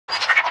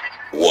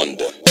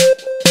Wonder.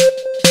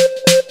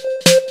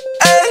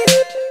 Hey,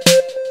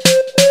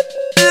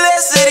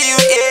 blessed you,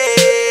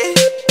 yeah.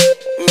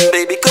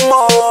 Baby, come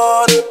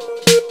on.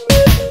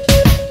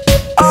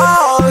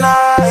 All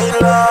night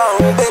long,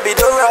 baby,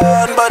 don't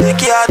run, but the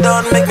car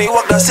don't make me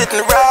walk the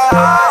sitting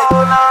right.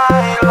 All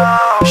night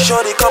long,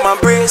 shorty come and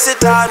brace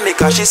it on me,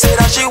 cause she said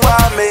that she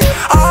want me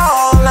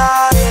all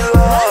night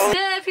long. What's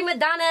good, prima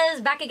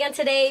donnas? Back again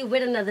today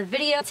with another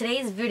video.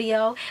 Today's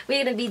video,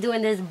 we're gonna be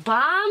doing this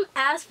bomb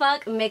as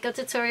fuck makeup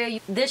tutorial.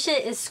 This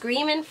shit is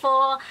screaming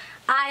fall.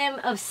 I am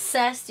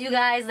obsessed, you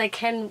guys. Like,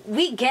 can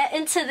we get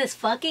into this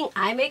fucking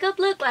eye makeup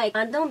look? Like,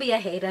 don't be a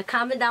hater.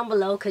 Comment down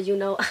below, cause you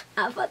know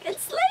I fucking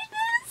slay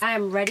this. I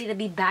am ready to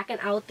be backing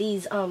out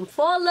these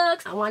fall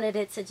looks. I wanted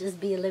it to just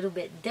be a little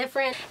bit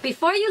different.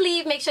 Before you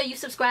leave, make sure you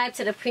subscribe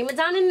to the Prima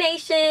Donna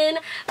Nation.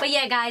 But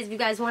yeah, guys, if you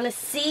guys want to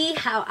see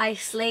how I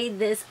slayed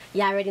this,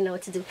 y'all already know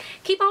what to do.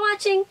 Keep on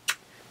watching.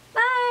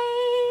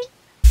 Bye.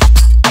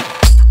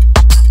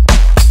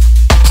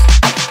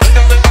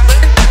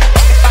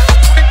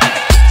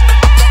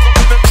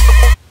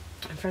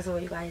 First of all,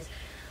 you guys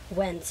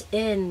went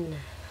in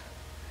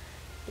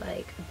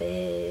like,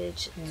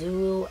 bitch,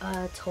 do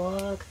a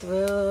talk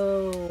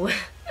through.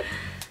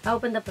 I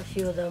opened up a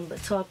few of them,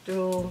 but talk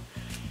through,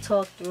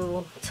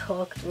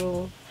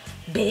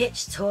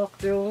 bitch, talk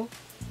through.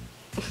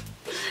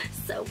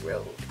 So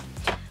rude.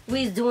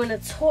 We's doing a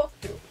talk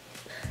through.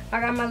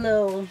 I got my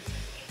little,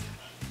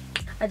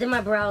 I did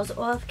my brows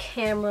off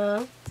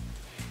camera,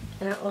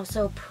 and I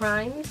also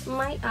primed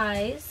my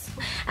eyes.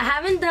 I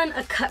haven't done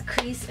a cut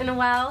crease in a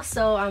while,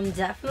 so I'm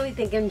definitely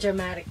thinking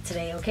dramatic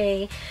today,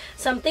 okay?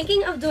 So I'm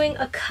thinking of doing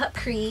a cut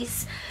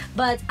crease,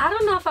 but I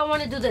don't know if I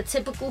want to do the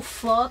typical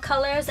fall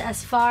colors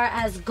as far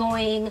as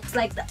going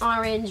like the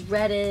orange,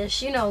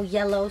 reddish, you know,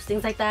 yellows,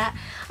 things like that.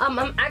 I'm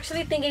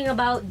actually thinking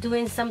about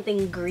doing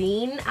something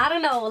green. I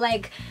don't know,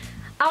 like,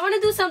 I want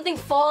to do something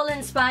fall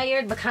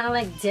inspired, but kind of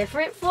like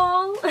different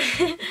fall.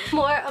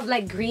 More of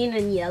like green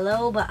and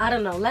yellow, but I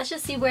don't know. Let's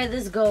just see where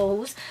this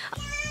goes.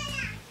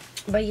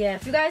 But yeah,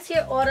 if you guys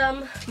hear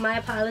Autumn, my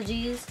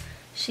apologies.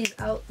 She's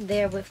out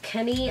there with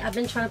Kenny. I've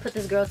been trying to put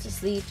this girl to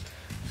sleep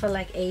for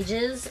like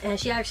ages, and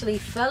she actually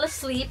fell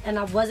asleep, and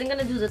I wasn't going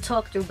to do the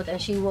talk through, but then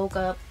she woke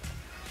up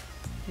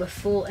with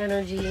full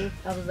energy.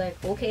 I was like,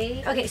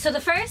 okay. Okay, so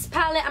the first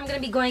palette I'm going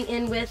to be going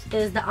in with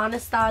is the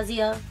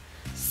Anastasia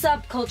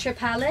Subculture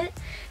palette,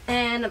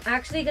 and I'm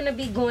actually going to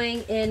be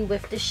going in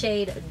with the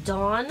shade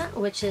Dawn,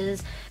 which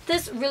is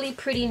this really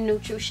pretty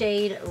neutral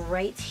shade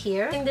right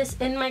here. I'm putting this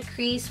in my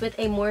crease with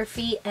a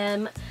Morphe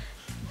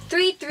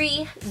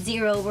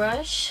M330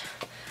 brush.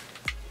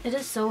 It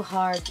is so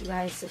hard, you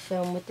guys, to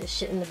film with this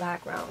shit in the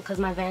background because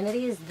my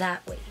vanity is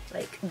that way,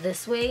 like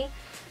this way.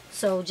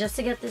 So just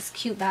to get this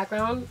cute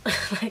background,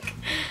 like,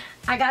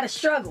 I gotta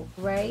struggle.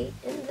 Right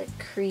in the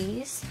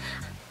crease.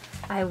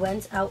 I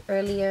went out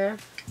earlier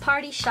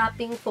party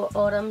shopping for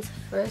Autumn's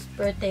first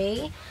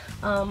birthday.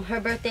 Her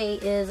birthday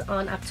is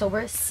on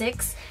October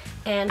 6th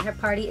and her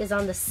party is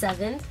on the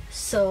 7th,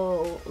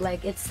 so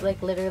like it's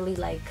like literally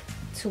like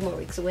 2 more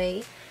weeks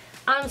away.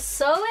 I'm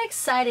so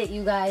excited,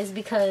 you guys,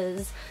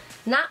 because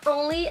not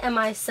only am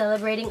I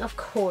celebrating, of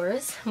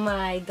course,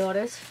 my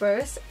daughter's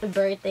first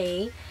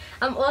birthday,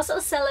 I'm also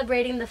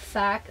celebrating the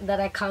fact that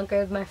I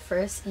conquered my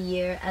first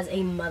year as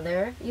a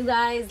mother, you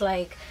guys.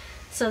 Like,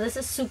 so this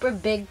is super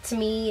big to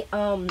me.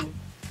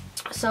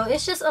 So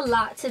it's just a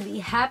lot to be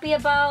happy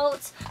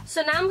about.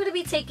 So now I'm going to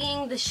be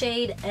taking the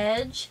shade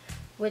Edge,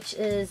 which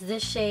is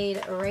this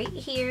shade right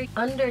here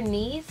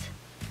underneath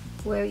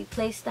where we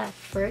placed that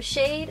first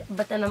shade,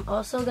 but then I'm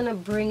also going to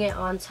bring it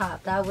on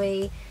top. That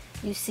way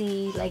you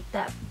see like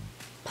that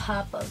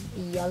pop of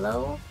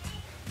yellow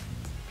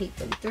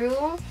peeping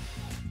through.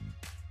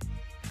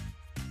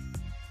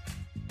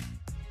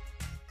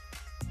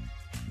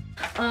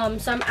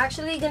 So I'm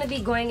actually going to be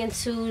going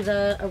into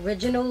the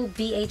original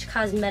BH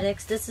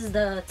Cosmetics. This is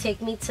the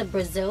Take Me to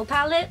Brazil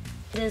palette.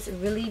 It is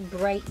really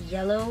bright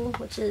yellow,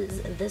 which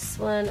is this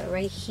one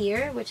right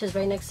here, which is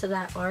right next to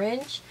that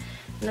orange.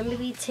 And I'm going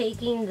to be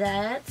taking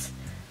that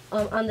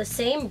on the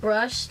same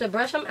brush. The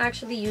brush I'm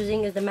actually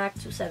using is the MAC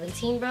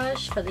 217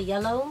 brush for the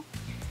yellow.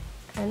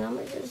 And I'm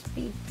going to just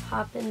be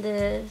popping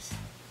this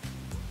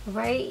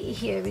right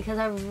here because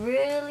I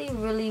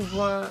really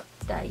want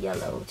that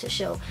yellow to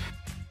show.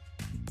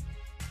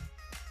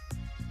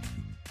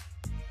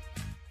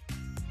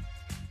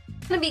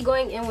 I'm gonna be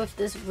going in with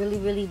this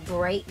really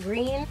bright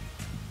green.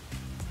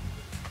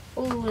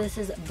 Ooh, this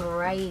is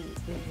bright,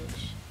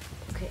 bitch.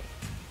 Okay.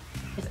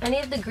 If any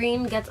of the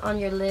green gets on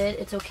your lid,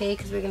 it's okay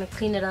because we're gonna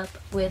clean it up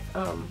with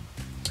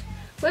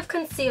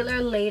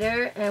concealer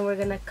later, and we're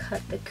gonna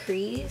cut the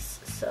crease,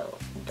 so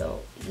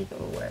don't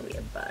even worry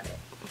about it.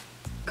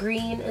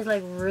 Green is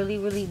like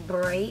really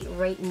bright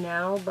right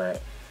now,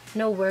 but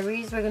no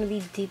worries. We're gonna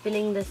be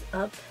deepening this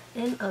up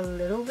in a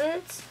little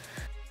bit.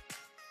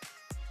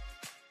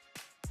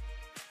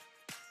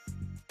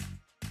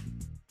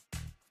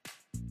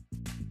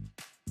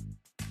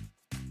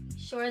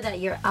 Sure that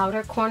your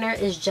outer corner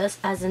is just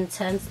as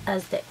intense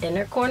as the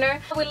inner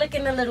corner. We're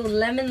looking a little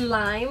lemon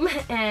lime,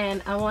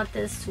 and I want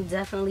this to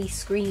definitely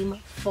scream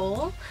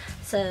full.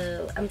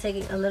 So I'm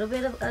taking a little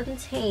bit of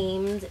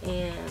Untamed,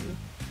 and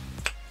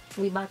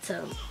we about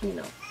to, you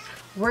know,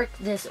 work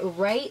this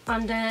right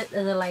under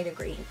the lighter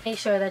green. Make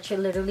sure that you're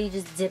literally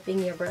just dipping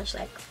your brush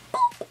like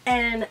boop,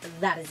 and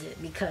that is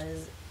it,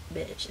 because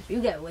bitch, if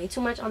you get way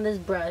too much on this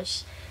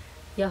brush,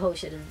 your whole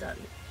shit is done.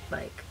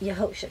 Like, your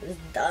whole shit is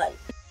done.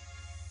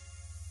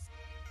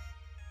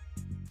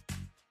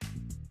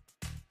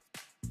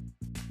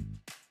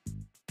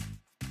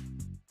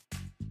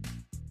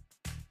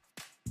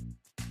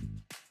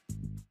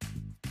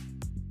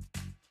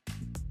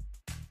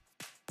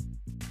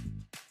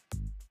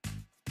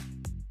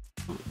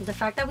 The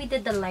fact that we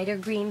did the lighter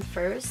green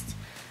first,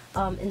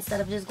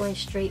 instead of just going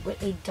straight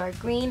with a dark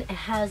green, it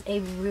has a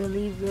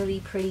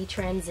really pretty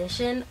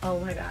transition. Oh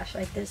my gosh,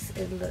 like this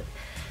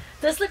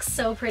looks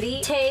so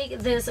pretty. Take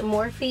this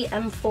Morphe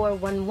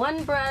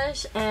M411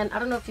 brush, and I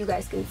don't know if you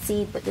guys can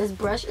see, but this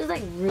brush is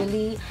like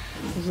really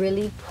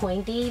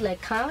pointy,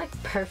 like kind of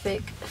like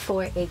perfect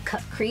for a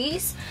cut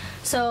crease.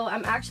 So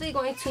I'm actually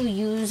going to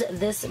use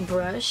this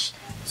brush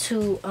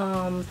to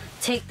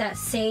take that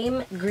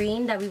same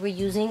green that we were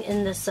using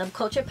in the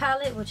Subculture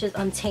palette, which is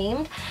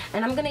Untamed,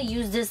 and I'm gonna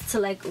use this to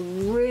like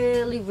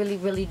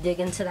really dig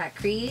into that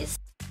crease.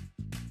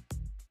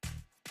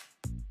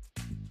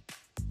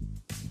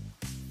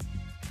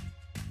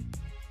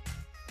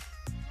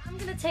 I'm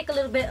gonna take a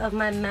little bit of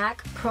my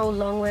MAC Pro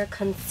Longwear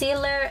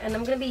concealer, and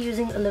I'm gonna be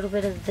using a little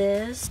bit of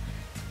this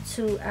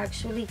to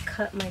actually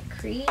cut my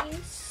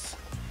crease.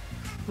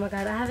 Oh my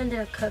god, I haven't done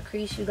a cut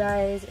crease, you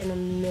guys, in a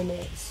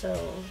minute, so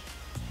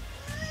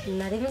I'm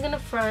not even gonna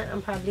front.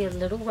 I'm probably a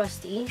little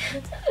rusty.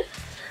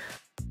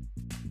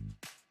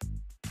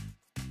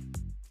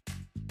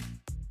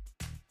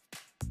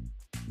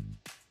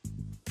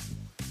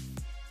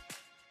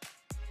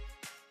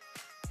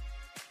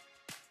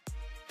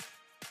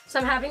 So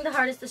I'm having the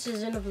hardest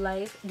decision of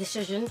life. I'm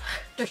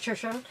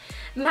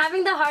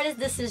having the hardest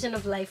decision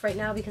of life right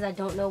now, because I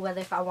don't know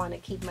whether if I want to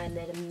keep my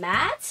lid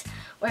matte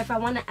or if I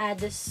want to add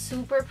this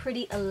super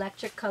pretty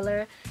electric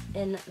color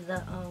in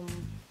the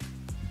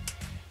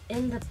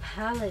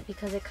palette,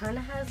 because it kind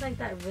of has like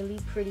that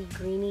really pretty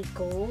greeny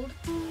gold.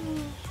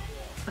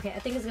 Okay, I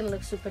think it's gonna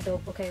look super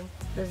dope. Okay,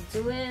 let's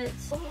do it.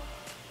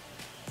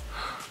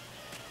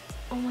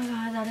 Oh my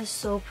god, that is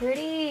so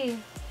pretty.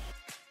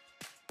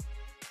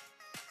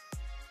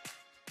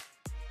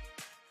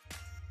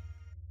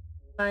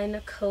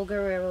 My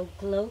Guerrero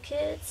Glow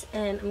Kit,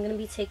 and I'm gonna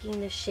be taking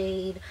the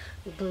shade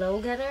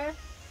Glow Getter,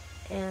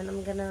 and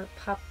I'm gonna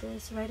pop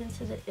this right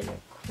into the inner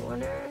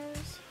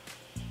corners.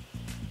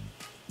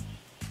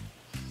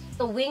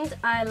 A winged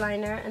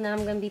eyeliner, and then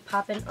I'm gonna be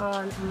popping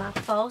on my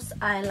false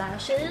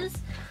eyelashes.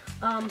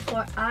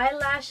 For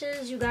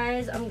eyelashes, you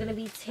guys, I'm gonna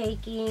be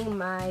taking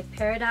my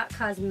Peridot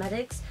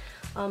Cosmetics.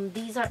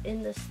 These are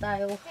in the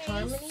style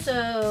Harmony.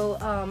 So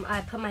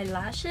I put my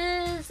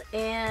lashes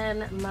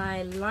and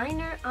my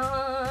liner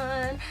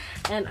on,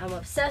 and I'm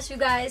obsessed, you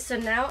guys. So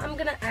now I'm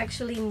gonna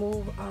actually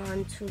move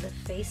on to the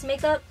face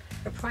makeup.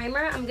 For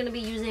primer, I'm gonna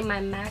be using my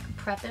MAC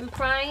Prep and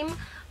Prime.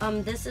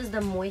 This is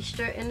the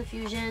Moisture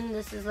Infusion.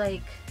 This is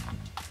like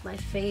my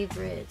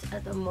favorite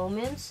at the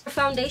moment. For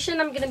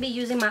foundation, I'm gonna be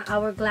using my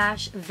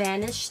Hourglass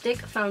Vanish Stick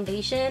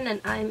Foundation, and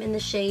I'm in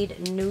the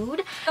shade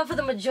Nude. So for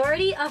the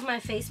majority of my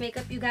face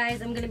makeup, you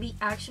guys, I'm gonna be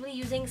actually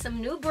using some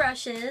new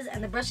brushes,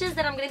 and the brushes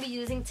that I'm gonna be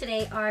using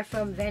today are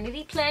from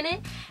Vanity Planet,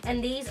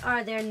 and these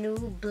are their new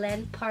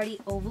Blend Party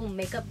Oval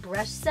Makeup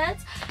Brush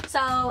Sets.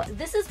 So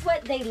this is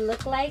what they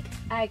look like.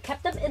 I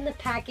kept them in the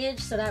package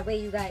so that way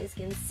you guys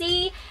can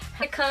see.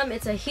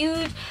 It's a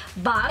huge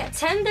box,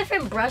 10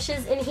 different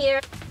brushes in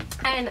here.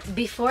 And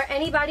before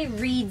anybody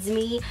reads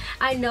me,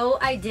 I know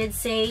I did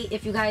say,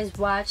 if you guys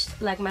watched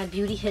like my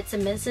beauty hits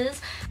and misses,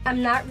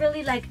 I'm not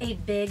really like a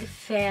big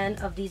fan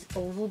of these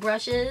oval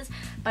brushes,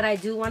 but I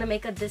do want to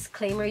make a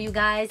disclaimer, you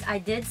guys. I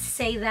did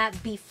say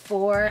that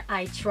before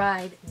I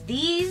tried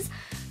these.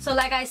 So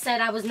like I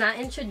said, I was not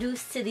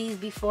introduced to these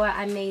before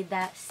I made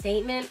that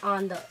statement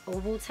on the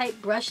oval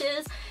type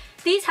brushes.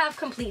 These have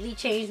completely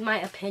changed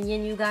my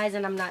opinion, you guys,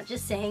 and I'm not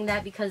just saying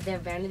that because they're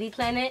Vanity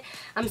Planet.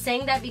 I'm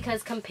saying that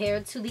because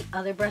compared to the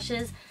other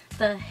brushes,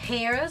 the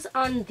hairs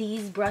on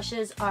these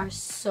brushes are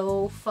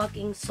so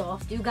fucking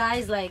soft, you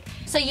guys. Like,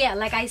 so yeah,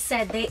 like I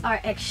said, they are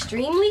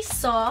extremely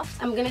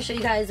soft. I'm gonna show you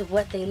guys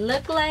what they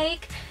look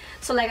like.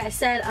 So like I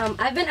said,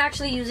 I've been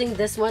actually using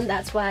this one.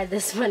 That's why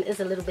this one is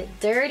a little bit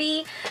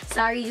dirty.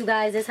 Sorry, you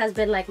guys. This has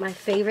been like my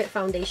favorite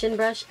foundation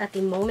brush at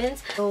the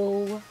moment.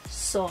 So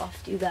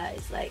soft, you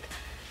guys. Like,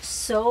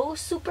 so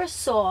super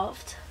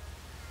soft,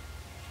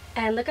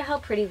 and look at how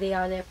pretty they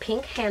are. They're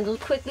pink handled.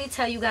 Quickly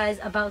tell you guys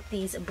about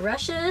these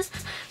brushes.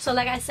 So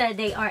like I said,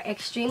 they are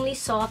extremely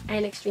soft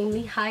and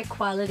extremely high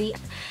quality.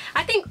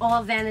 I think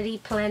all Vanity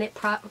Planet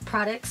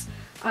products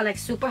are like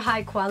super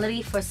high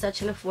quality for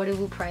such an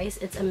affordable price.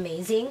 It's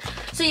amazing.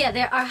 So yeah,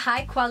 they are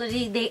high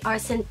quality. They are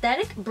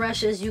synthetic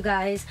brushes, you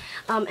guys,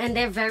 and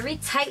they're very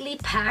tightly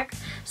packed.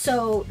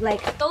 So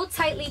like so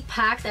tightly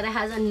packed that it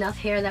has enough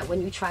hair that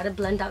when you try to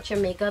blend out your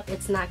makeup,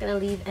 it's not gonna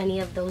leave any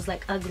of those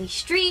like ugly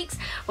streaks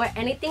or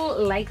anything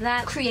like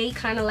that. Create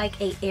kind of like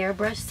a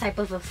airbrush type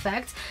of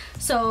effect.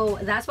 So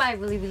that's why I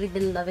really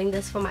been loving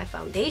this for my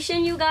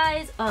foundation, you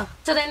guys.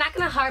 So they're not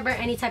gonna harbor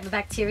any type of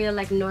bacteria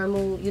like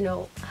normal, you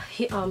know,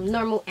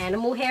 normal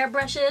animal hair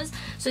brushes.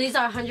 So these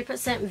are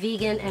 100%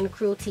 vegan and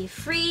cruelty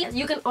free.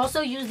 You can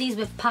also use these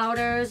with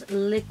powders,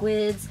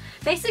 liquids,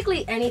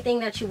 basically anything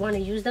that you want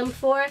to use them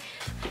for.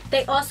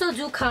 They also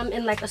do come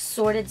in like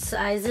assorted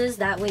sizes.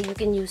 That way you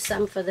can use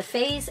some for the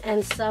face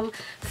and some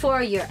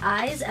for your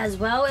eyes as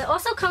well. It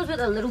also comes with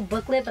a little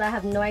booklet, but I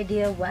have no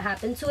idea what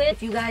happened to it.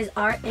 If you guys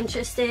are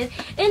interested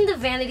in the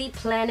Vanity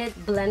Planet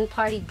Blend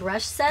Party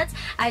brush sets,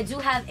 I do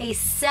have a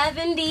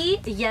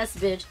 70, yes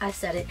bitch, I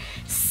said it,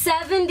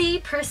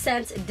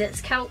 70%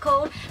 discount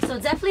code. So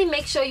definitely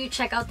make sure you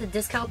check out the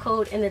discount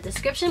code in the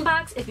description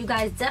box. If you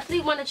guys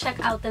definitely want to check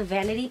out the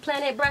Vanity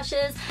Planet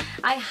brushes,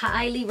 I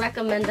highly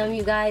recommend them,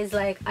 you guys.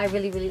 Like, I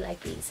really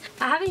like these.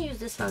 I haven't used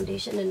this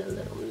foundation in a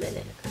little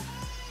minute.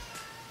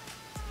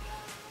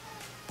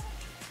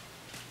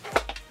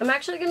 I'm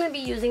actually going to be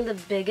using the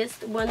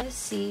biggest one to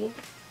see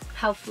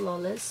how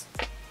flawless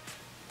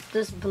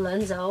this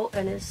blends out,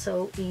 and it's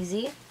so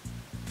easy.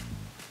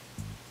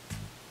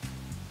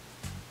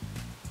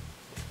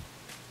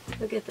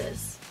 Look at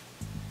this.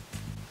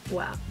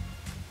 Wow.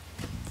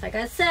 Like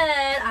I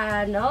said,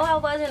 I know I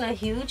wasn't a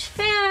huge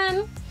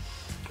fan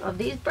of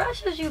these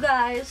brushes, you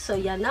guys. So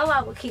y'all know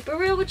I will keep it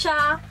real with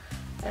y'all.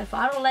 If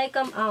I don't like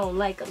them, I don't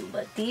like them.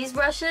 But these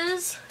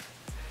brushes,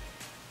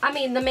 I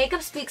mean, the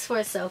makeup speaks for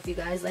itself, you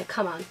guys. Like,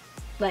 come on.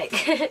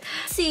 Like,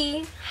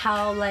 see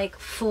how like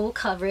full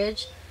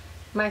coverage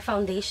my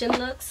foundation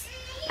looks?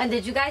 And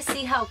did you guys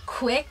see how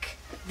quick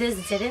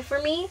this did it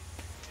for me?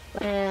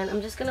 And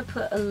I'm just gonna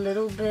put a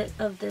little bit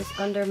of this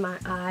under my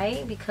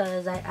eye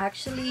because I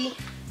actually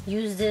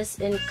use this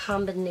in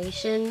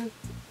combination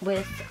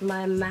with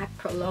my MAC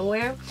Pro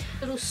Longwear.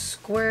 A little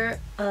squirt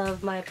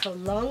of my Pro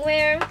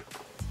Longwear,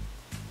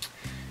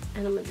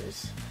 and I'm gonna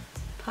just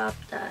pop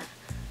that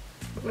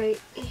right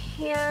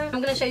here.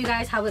 I'm gonna show you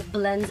guys how it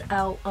blends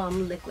out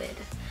liquid.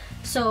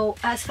 So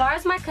as far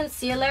as my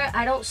concealer,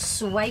 I don't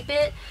swipe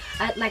it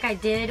like I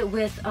did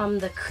with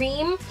the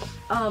cream.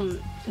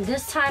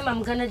 This time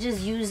I'm gonna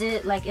just use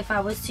it like if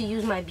I was to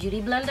use my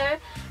beauty blender,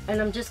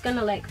 and I'm just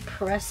gonna like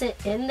press it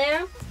in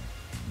there,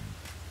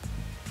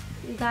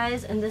 you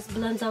guys, and this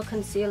blends out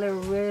concealer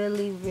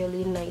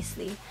really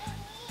nicely.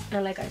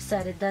 And like I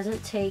said, it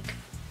doesn't take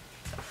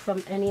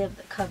from any of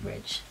the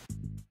coverage.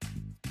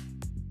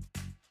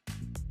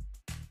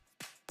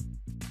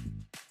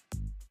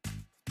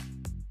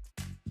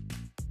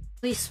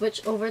 We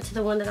switch over to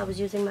the one that I was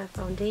using my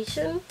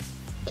foundation,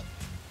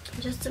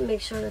 just to make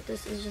sure that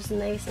this is just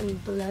nice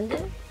and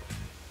blended.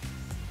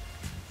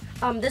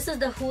 This is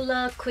the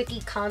Hoola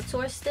Quickie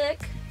Contour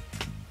Stick.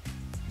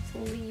 So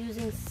I'm going to be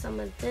using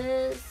some of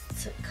this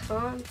to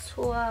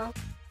contour.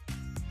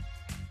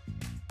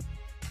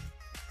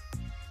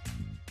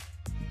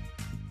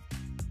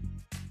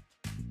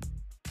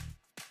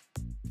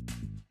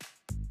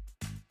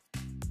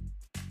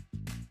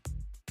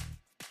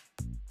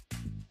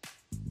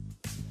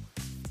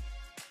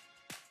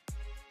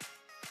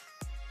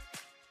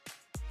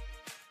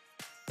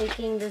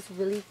 Taking this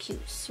really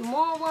cute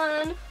small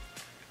one,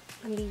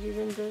 I'm be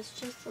using this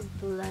just to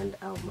blend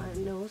out my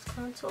nose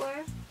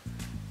contour.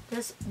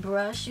 This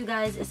brush, you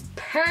guys, is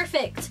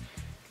perfect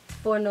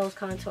for nose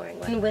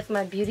contouring. And with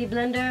my beauty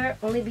blender,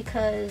 only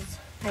because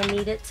I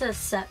need it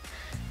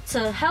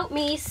to help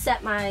me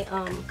set my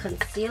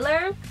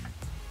concealer.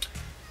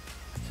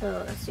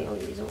 So that's the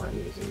only reason why I'm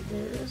using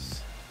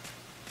this.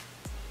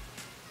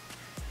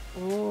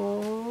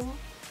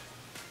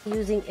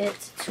 Using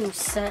it to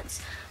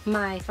set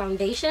my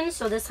foundation.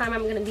 So this time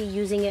I'm going to be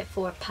using it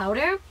for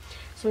powder.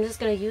 So I'm just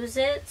going to use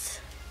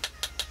it.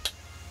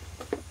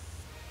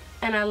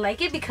 And I like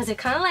it because it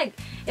kind of like,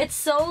 it's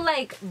so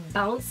like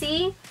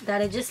bouncy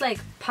that it just like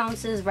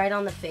pounces right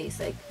on the face.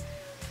 Like,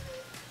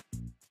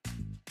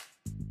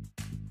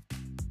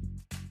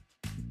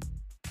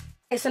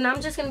 okay, so now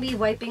I'm just going to be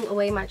wiping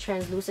away my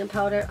translucent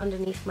powder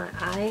underneath my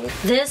eye.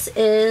 This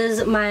is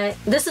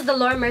the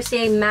Laura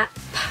Mercier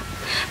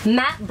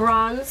matte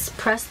bronze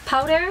pressed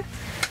powder,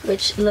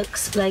 which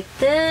looks like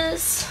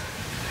this.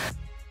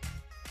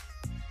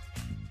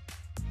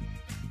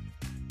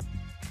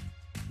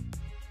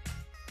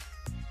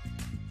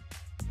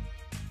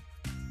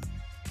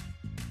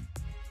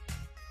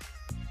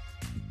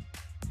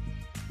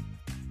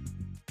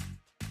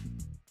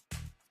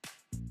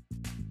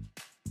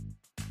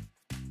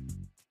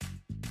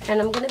 And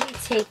I'm going to be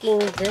taking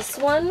this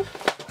one,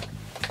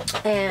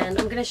 and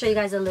I'm going to show you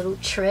guys a little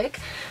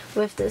trick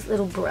with this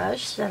little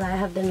brush that I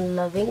have been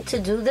loving to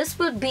do. This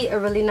would be a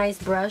really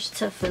nice brush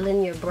to fill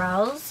in your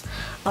brows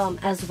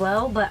as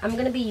well, but I'm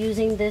going to be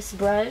using this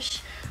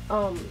brush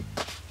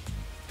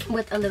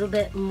with a little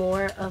bit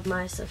more of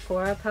my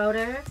Sephora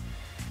powder.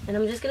 And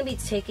I'm just going to be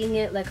taking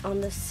it like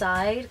on the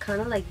side,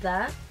 kind of like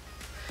that.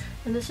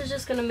 And this is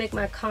just going to make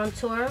my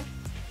contour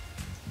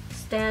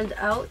stand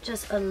out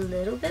just a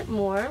little bit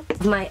more.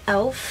 My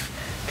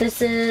e.l.f.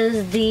 This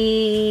is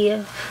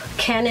the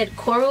Canid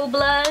Coral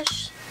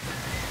Blush.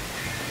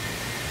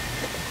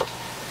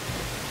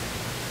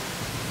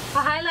 For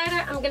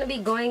highlighter, I'm going to be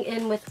going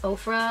in with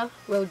Ophra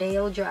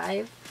Rodeo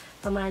Drive.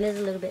 But mine is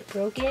a little bit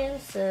broken,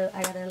 so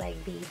I gotta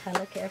like be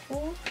hella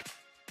careful.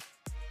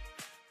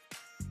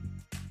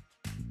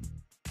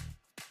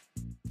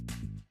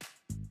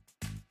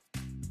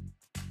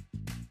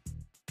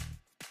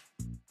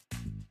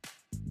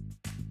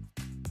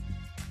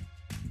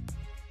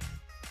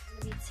 I'm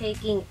gonna be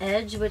taking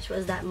Edge, which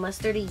was that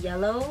mustardy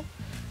yellow,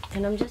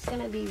 and I'm just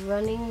gonna be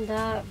running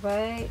that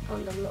right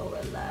on the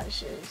lower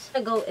lashes.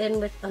 I'm gonna go in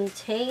with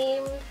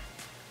Untamed.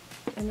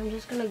 And I'm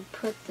just going to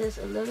put this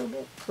a little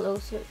bit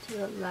closer to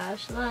the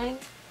lash line.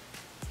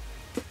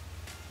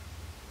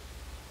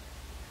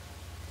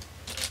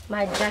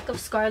 My Jack of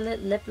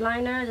Scarlet lip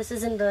liner. This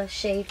is in the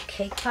shade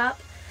Cake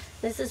Pop.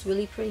 This is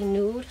really pretty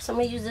nude. So I'm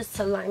going to use this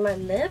to line my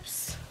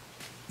lips.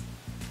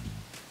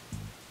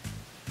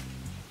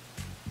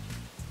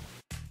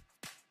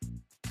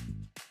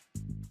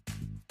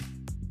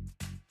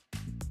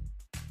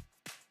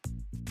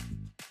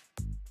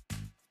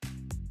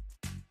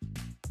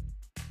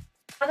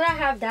 Now that I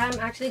have that, I'm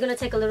actually going to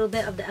take a little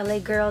bit of the LA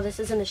Girl. This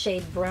is in the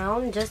shade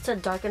Brown, just to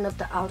darken up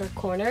the outer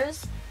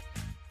corners.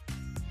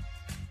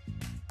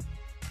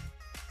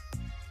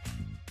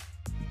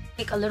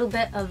 Take a little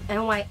bit of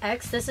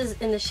NYX. This is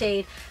in the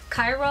shade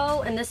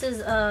Cairo, and this is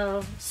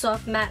a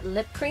soft matte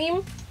lip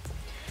cream.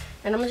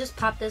 And I'm going to just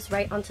pop this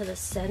right onto the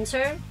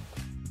center.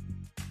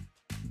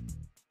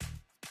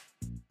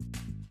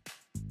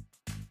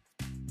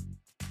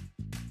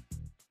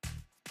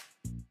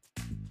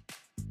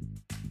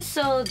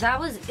 So that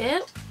was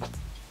it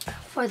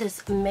for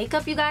this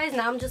makeup, you guys.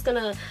 Now I'm just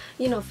gonna,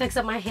 fix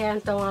up my hair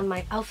and throw on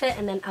my outfit,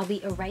 and then I'll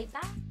be right back.